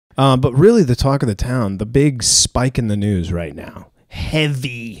But really, the talk of the town, the big spike in the news right now,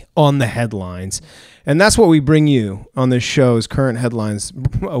 heavy on the headlines. And that's what we bring you on this show is current headlines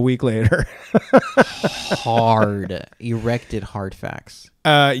a week later. Hard, erected hard facts.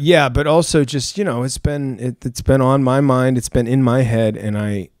 Yeah, but also just, it's been on my mind. It's been in my head, and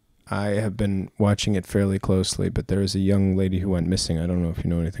I have been watching it fairly closely, but there is a young lady who went missing. I don't know if you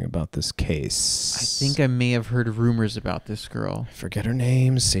know anything about this case. I think I may have heard rumors about this girl. I forget her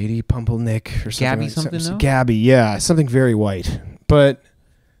name, Sadie Pumplenick or something. Gabby something, no? Gabby, yeah, something very white. But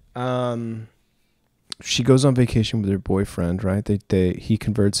she goes on vacation with her boyfriend, right? He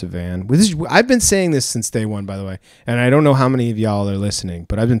converts a van. I've been saying this since day one, by the way, and I don't know how many of y'all are listening,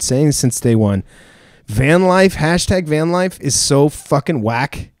 but I've been saying this since day one. Van life, hashtag van life is so fucking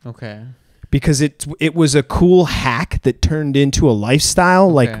whack. Okay. Because it was a cool hack that turned into a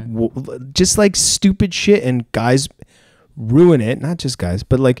lifestyle, Okay. just like stupid shit, and guys ruin it. Not just guys,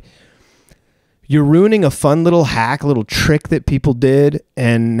 but like you're ruining a fun little hack, a little trick that people did,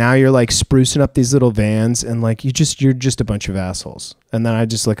 and now you're like sprucing up these little vans, and like you're just a bunch of assholes. And then I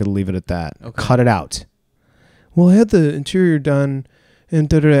just like to leave it at that. Okay. Cut it out. Well, I had the interior done.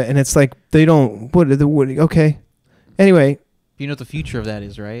 And and it's like they don't. What? Okay. Anyway, You know what the future of that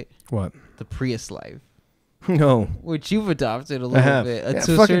is, right? what? The Prius life, No. which you've adopted a I little have. bit. Yeah,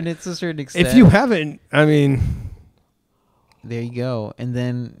 To a certain extent. If you haven't, I mean, There you go. And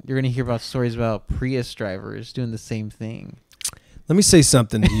then you're going to hear about stories about Prius drivers doing the same thing. let me say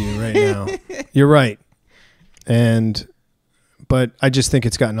something to you right now. You're right, but I just think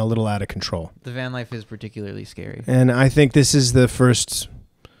it's gotten a little out of control. The van life is particularly scary. And I think this is the first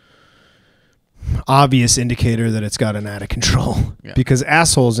obvious indicator that it's gotten out of control. Yeah. Because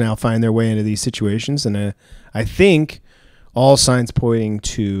assholes now find their way into these situations. And I think all signs pointing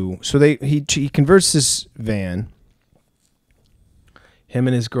to... So he converts this van. Him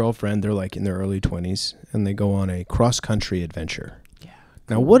and his girlfriend, they're like in their early 20s. And they go on a cross-country adventure. Yeah.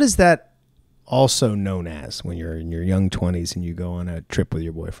 Now, what is that also known as when you're in your young 20s and you go on a trip with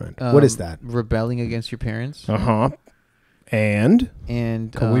your boyfriend? What is that? Rebelling against your parents. Uh-huh. And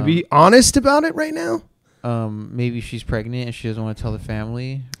And can we be honest about it right now? maybe she's pregnant and she doesn't want to tell the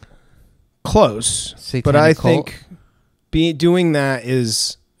family. Close. Satanic But I cult. think doing that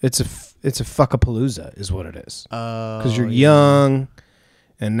it's a fuckapalooza is what it is. Because you're yeah. young,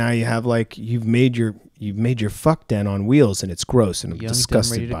 and now you have like you've made your fuck den on wheels, and it's gross, and I'm Young, dumb,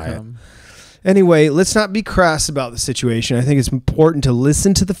 disgusted ready to by it. come. Anyway, let's not be crass about the situation. I think it's important to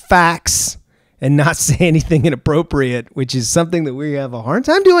listen to the facts and not say anything inappropriate, which is something that we have a hard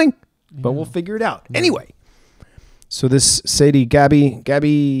time doing, but we'll figure it out. Yeah. Anyway, so this Gabby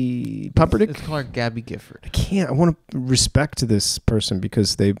Pumpernick. Let's call her Gabby Gifford. I want to respect to this person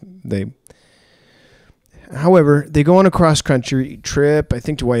because however, they go on a cross-country trip, I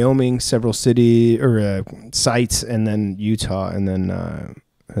think to Wyoming, several sites, and then Utah, and then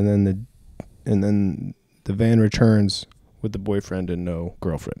the van returns with the boyfriend and no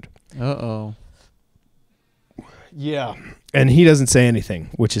girlfriend. Uh-oh. Yeah. And he doesn't say anything,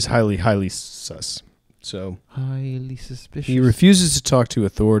 which is highly, highly sus. So Highly suspicious. he refuses to talk to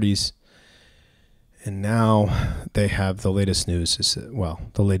authorities. And now they have the latest news.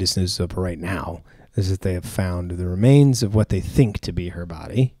 The latest news of right now is that they have found the remains of what they think to be her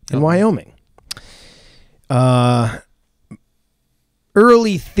body in Wyoming.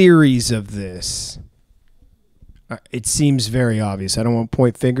 Early theories of this. It seems very obvious. I don't want to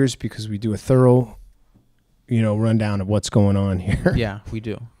point fingers because we do a thorough, rundown of what's going on here. Yeah, we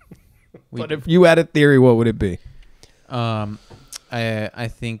do. But if you had a theory, what would it be? I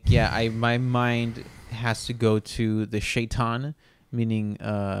think my mind has to go to the Shaitan, meaning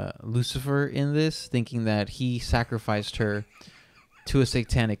Lucifer in this, thinking that he sacrificed her to a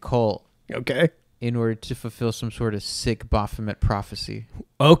satanic cult. Okay. In order to fulfill some sort of sick Baphomet prophecy.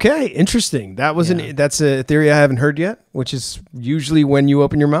 Okay, interesting. That's a theory I haven't heard yet, which is usually when you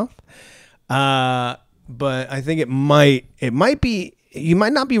open your mouth. But I think it might be. You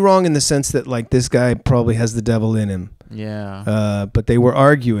might not be wrong in the sense that like this guy probably has the devil in him. Yeah. But they were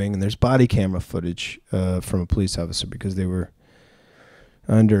arguing, and there's body camera footage from a police officer because they were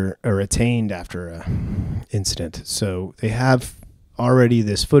retained after a incident. So they have already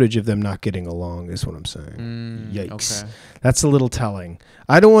this footage of them not getting along is what I'm saying. Yikes. Okay. That's a little telling.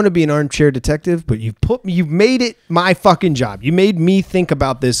 I don't want to be an armchair detective, but you've made it my fucking job. You made me think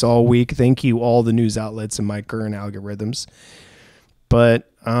about this all week. Thank you, all the news outlets and my current algorithms.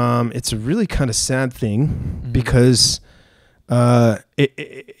 But it's a really kind of sad thing because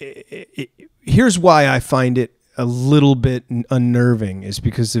here's why I find it a little bit unnerving is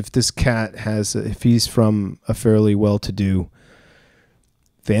because if this cat if he's from a fairly well-to-do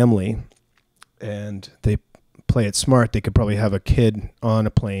family and they play it smart, they could probably have a kid on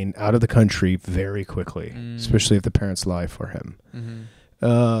a plane out of the country very quickly, especially if the parents lie for him.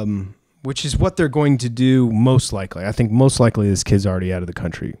 Which is what they're going to do most likely. I think most likely this kid's already out of the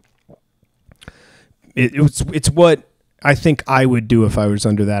country. It's what I think I would do if I was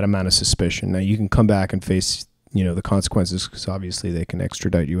under that amount of suspicion. Now you can come back and face, the consequences, because obviously they can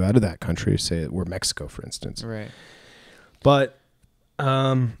extradite you out of that country, say we're Mexico, for instance. Right. But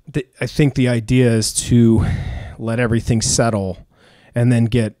I think the idea is to let everything settle and then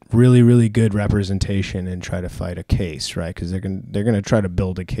get really, really good representation and try to fight a case, right? Because they're gonna try to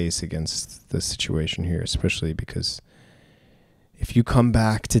build a case against the situation here, especially because if you come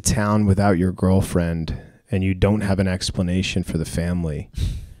back to town without your girlfriend and you don't have an explanation for the family,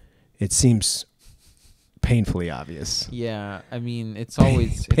 it seems painfully obvious. Yeah, I mean, it's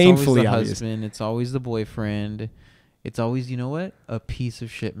always painfully the obvious. husband, it's always the boyfriend, it's always, you know what, a piece of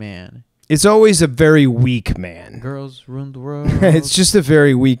shit man. It's always a very weak man. Girls ruin the world. It's just a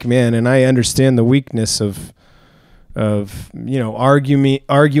very weak man, and I understand the weakness of arguing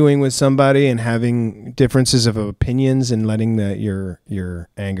with somebody and having differences of opinions and letting your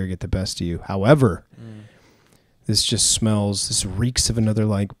anger get the best of you. However, this reeks of another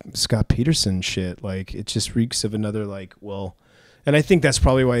like Scott Peterson shit. Like it just reeks of another and I think that's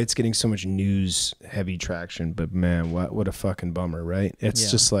probably why it's getting so much news heavy traction. But man, what a fucking bummer, right? It's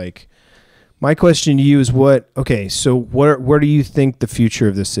just like, my question to you is so where do you think the future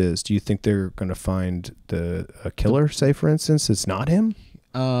of this is? Do you think they're going to find a killer, say, for instance? It's not him?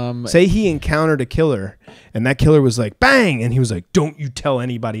 Say he encountered a killer, and that killer was like, bang! And he was like, don't you tell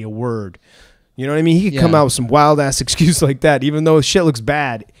anybody a word. You know what I mean? He could come out with some wild-ass excuse like that, even though shit looks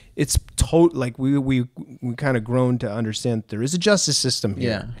bad. It's like we kind of grown to understand there is a justice system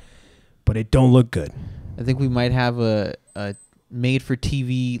here, but it don't look good. I think we might have a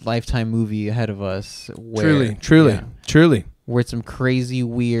made-for-TV Lifetime movie ahead of us. Truly. Where it's some crazy,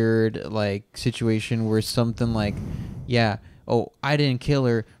 weird, like, situation where something like, I didn't kill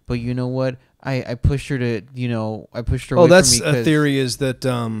her, but you know what? I pushed her to, I pushed her away from me. That's a theory is that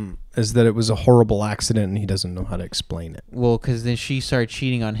it was a horrible accident and he doesn't know how to explain it. Well, because then she started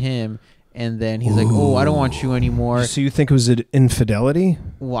cheating on him. And then he's like, oh, I don't want you anymore. So you think it was an infidelity?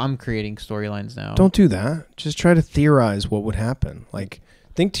 Well, I'm creating storylines now. Don't do that. Just try to theorize what would happen. Like,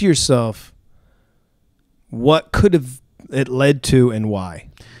 think to yourself, what could have it led to and why?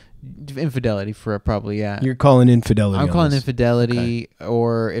 Infidelity probably, yeah. You're calling infidelity. I'm calling infidelity,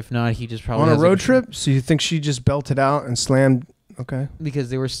 or if not, he just probably on a road trip? So you think she just belted out and slammed... Okay. Because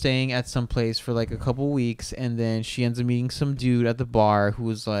they were staying at some place for like a couple weeks, and then she ends up meeting some dude at the bar who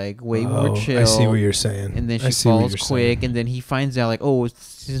was like way more chill. I see what you're saying. And then she falls quick, and then he finds out like,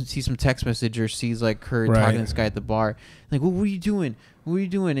 sees some text message or sees like her talking to this guy at the bar. Like, what are you doing? What are you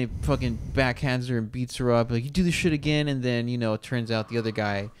doing? And he fucking backhands her and beats her up. Like, you do this shit again, and then it turns out the other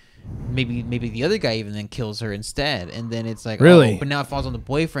guy. Maybe the other guy even then kills her instead, and then it's like, really? But now it falls on the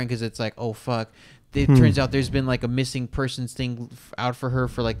boyfriend because it's like, oh fuck. It turns out there's been like a missing persons thing out for her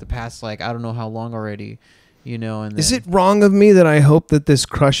for like the past like I don't know how long already, And then, is it wrong of me that I hope that this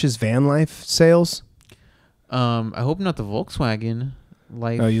crushes van life sales? I hope not the Volkswagen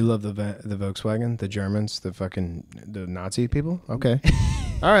life. Oh, you love the Volkswagen, the Germans, the Nazi people? Okay,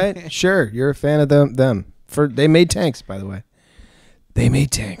 all right, sure. You're a fan of them. They made tanks, by the way. They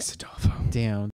made tanks, Adolfo. Damn.